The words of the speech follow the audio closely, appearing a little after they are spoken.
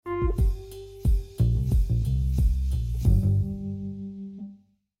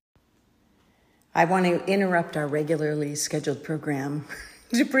I want to interrupt our regularly scheduled program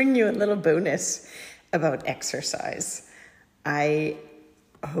to bring you a little bonus about exercise. I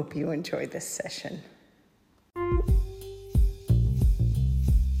hope you enjoy this session.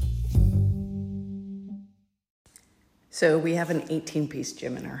 So we have an 18-piece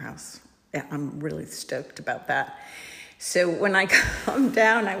gym in our house. I'm really stoked about that. So when I come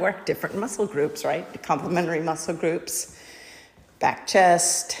down, I work different muscle groups, right? Complementary muscle groups, back,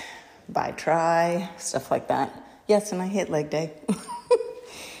 chest, bi, tri, stuff like that. Yes, and I hit leg day.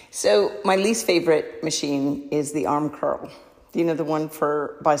 So my least favorite machine is the arm curl. You know, the one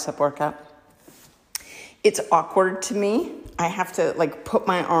for bicep workout? It's awkward to me. I have to put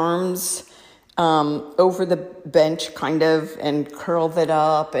my arms over the bench kind of and curl that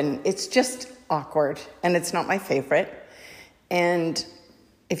up, and it's just awkward, and it's not my favorite. And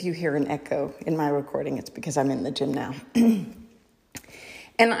if you hear an echo in my recording, it's because I'm in the gym now.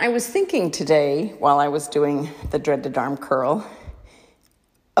 And I was thinking today, while I was doing the dreaded arm curl,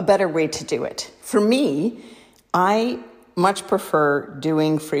 a better way to do it. For me, I much prefer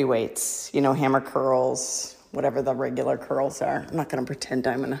doing free weights, hammer curls, whatever the regular curls are. I'm not going to pretend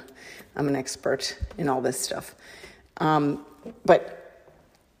I'm an expert in all this stuff. But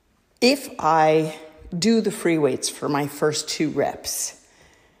if I do the free weights for my first 2 reps,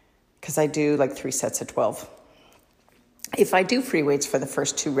 because I do 3 sets of 12, if I do free weights for the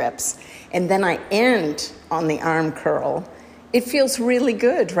first 2 reps and then I end on the arm curl, it feels really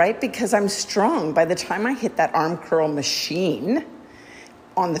good, right? Because I'm strong. By the time I hit that arm curl machine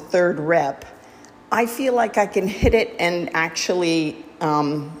on the 3rd rep, I feel like I can hit it and actually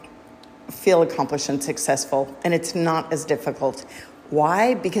feel accomplished and successful. And it's not as difficult.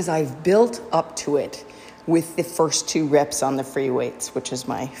 Why? Because I've built up to it with the first 2 reps on the free weights, which is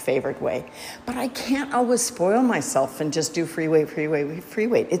my favorite way. But I can't always spoil myself and just do free weight.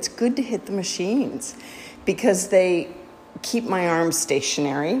 It's good to hit the machines because they keep my arms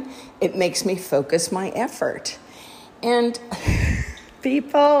stationary. It makes me focus my effort. And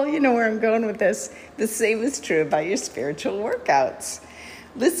people, you know where I'm going with this. The same is true about your spiritual workouts.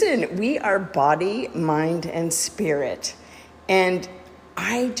 Listen, we are body, mind, and spirit. And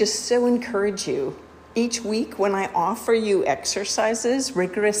I just so encourage you each week when I offer you exercises,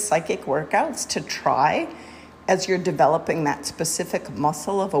 rigorous psychic workouts to try as you're developing that specific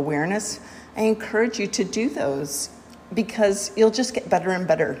muscle of awareness, I encourage you to do those because you'll just get better and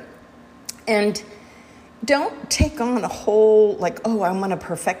better. And don't take on a whole, I'm going to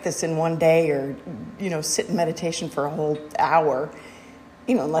perfect this in one day or, sit in meditation for a whole hour.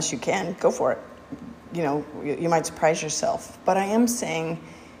 Unless you can, go for it. You might surprise yourself. But I am saying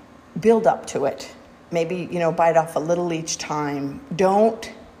build up to it. Maybe, bite off a little each time.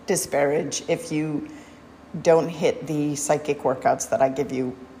 Don't disparage if you don't hit the psychic workouts that I give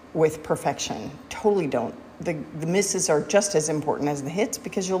you with perfection. Totally don't. The misses are just as important as the hits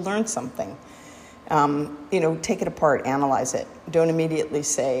because you'll learn something. Take it apart, analyze it. Don't immediately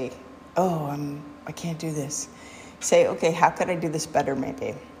say, I can't do this. Say, okay, how could I do this better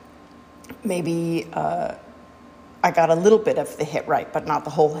maybe? Maybe I got a little bit of the hit right, but not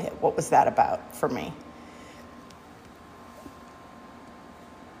the whole hit. What was that about for me?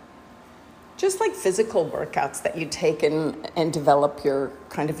 Just like physical workouts that you take and develop your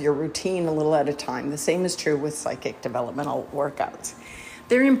routine a little at a time. The same is true with psychic developmental workouts.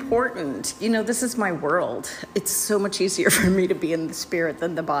 They're important. This is my world. It's so much easier for me to be in the spirit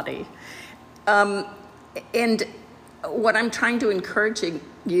than the body. And what I'm trying to encourage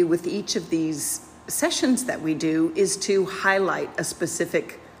you with each of these sessions that we do is to highlight a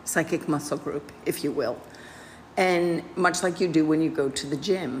specific psychic muscle group, if you will. And much like you do when you go to the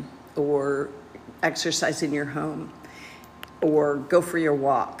gym or exercise in your home or go for your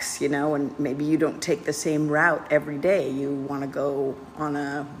walks, and maybe you don't take the same route every day. You want to go on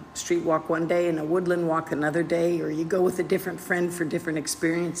a street walk one day and a woodland walk another day, or you go with a different friend for different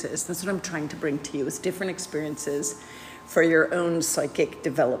experiences. That's what I'm trying to bring to you, is different experiences for your own psychic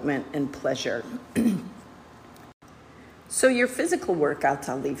development and pleasure. So your physical workouts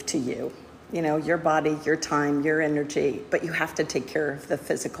I'll leave to you. Your body, your time, your energy, but you have to take care of the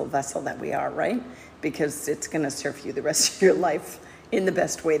physical vessel that we are, right? Because it's going to serve you the rest of your life in the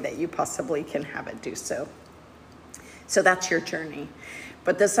best way that you possibly can have it do so. So that's your journey.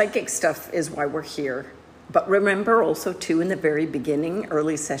 But the psychic stuff is why we're here. But remember also, too, in the very beginning,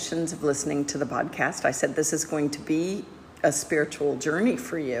 early sessions of listening to the podcast, I said this is going to be a spiritual journey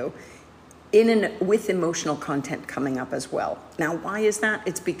for you with emotional content coming up as well. Now, why is that?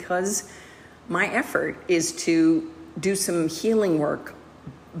 It's because my effort is to do some healing work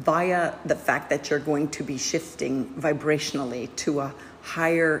via the fact that you're going to be shifting vibrationally to a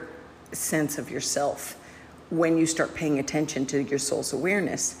higher sense of yourself when you start paying attention to your soul's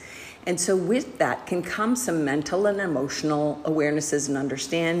awareness. And so with that can come some mental and emotional awarenesses and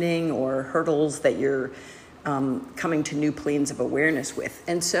understanding, or hurdles that you're coming to new planes of awareness with.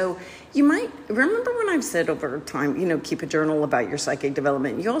 And so you might remember when I've said over time, keep a journal about your psychic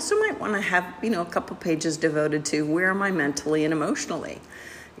development. You also might want to have, a couple pages devoted to where am I mentally and emotionally.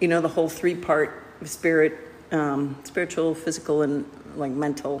 The whole 3-part spiritual, physical, and like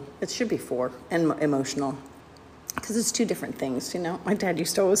mental. It should be 4, and emotional. Because it's 2 different things, My dad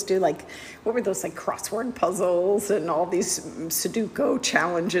used to always do what were those crossword puzzles and all these Sudoku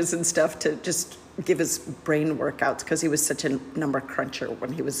challenges and stuff to just give his brain workouts, because he was such a number cruncher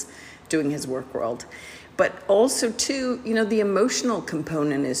when he was doing his work world. But also too, the emotional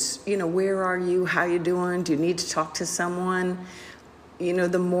component is, where are you? How you doing? Do you need to talk to someone?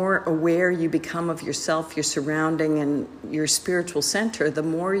 The more aware you become of yourself, your surrounding, and your spiritual center, the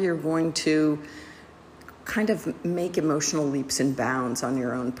more you're going to kind of make emotional leaps and bounds on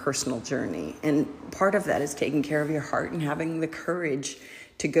your own personal journey. And part of that is taking care of your heart and having the courage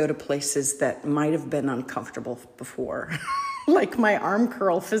to go to places that might have been uncomfortable before, like my arm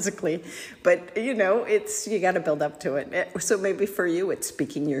curl physically. But, you got to build up to it. So maybe for you, it's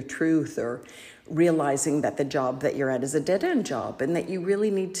speaking your truth, or realizing that the job that you're at is a dead-end job, and that you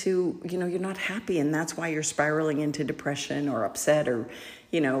really need to, you're not happy, and that's why you're spiraling into depression or upset, or,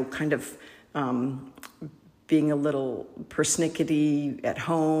 kind of being a little persnickety at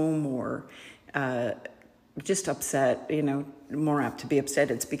home, or just upset, more apt to be upset.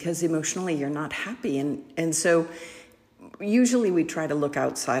 It's because emotionally you're not happy. And so usually we try to look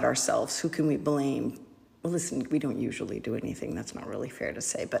outside ourselves. Who can we blame? Well, listen, we don't usually do anything. That's not really fair to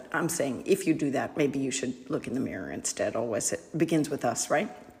say. But I'm saying if you do that, maybe you should look in the mirror instead. Always it begins with us, right?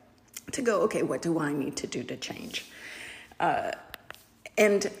 To go, okay, what do I need to do to change?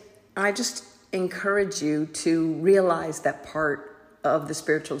 And I just encourage you to realize that part of the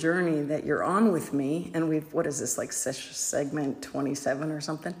spiritual journey that you're on with me, and what is this, segment 27 or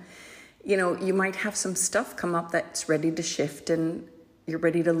something? You might have some stuff come up that's ready to shift, and you're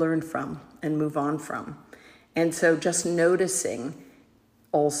ready to learn from and move on from. And so just noticing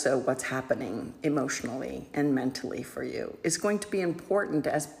also what's happening emotionally and mentally for you is going to be important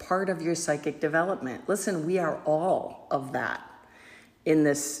as part of your psychic development. Listen, we are all of that in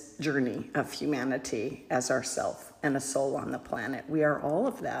this journey of humanity as ourself and a soul on the planet. We are all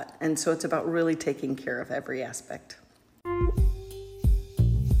of that. And so it's about really taking care of every aspect.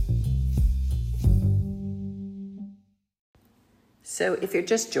 So if you're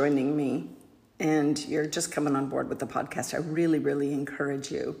just joining me and you're just coming on board with the podcast, I really, really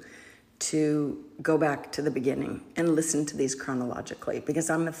encourage you to go back to the beginning and listen to these chronologically, because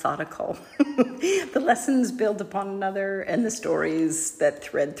I'm methodical. The lessons build upon another, and the stories that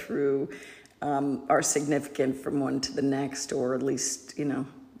thread through are significant from one to the next, or at least,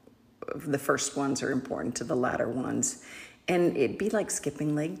 the first ones are important to the latter ones. And it'd be like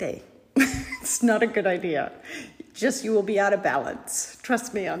skipping leg day. It's not a good idea. Just you will be out of balance.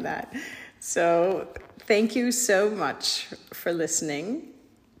 Trust me on that. So thank you so much for listening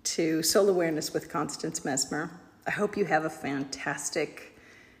to Soul Awareness with Constance Messmer. I hope you have a fantastic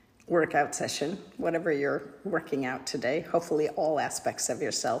workout session, whatever you're working out today. Hopefully all aspects of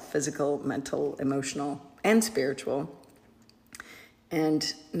yourself, physical, mental, emotional, and spiritual.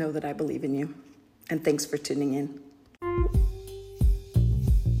 And know that I believe in you. And thanks for tuning in.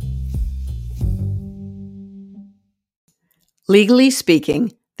 Legally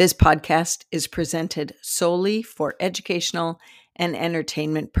speaking, this podcast is presented solely for educational and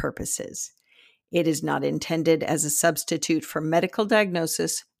entertainment purposes. It is not intended as a substitute for medical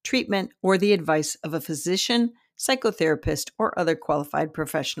diagnosis, treatment, or the advice of a physician, psychotherapist, or other qualified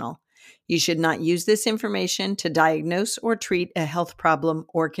professional. You should not use this information to diagnose or treat a health problem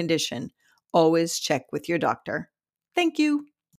or condition. Always check with your doctor. Thank you.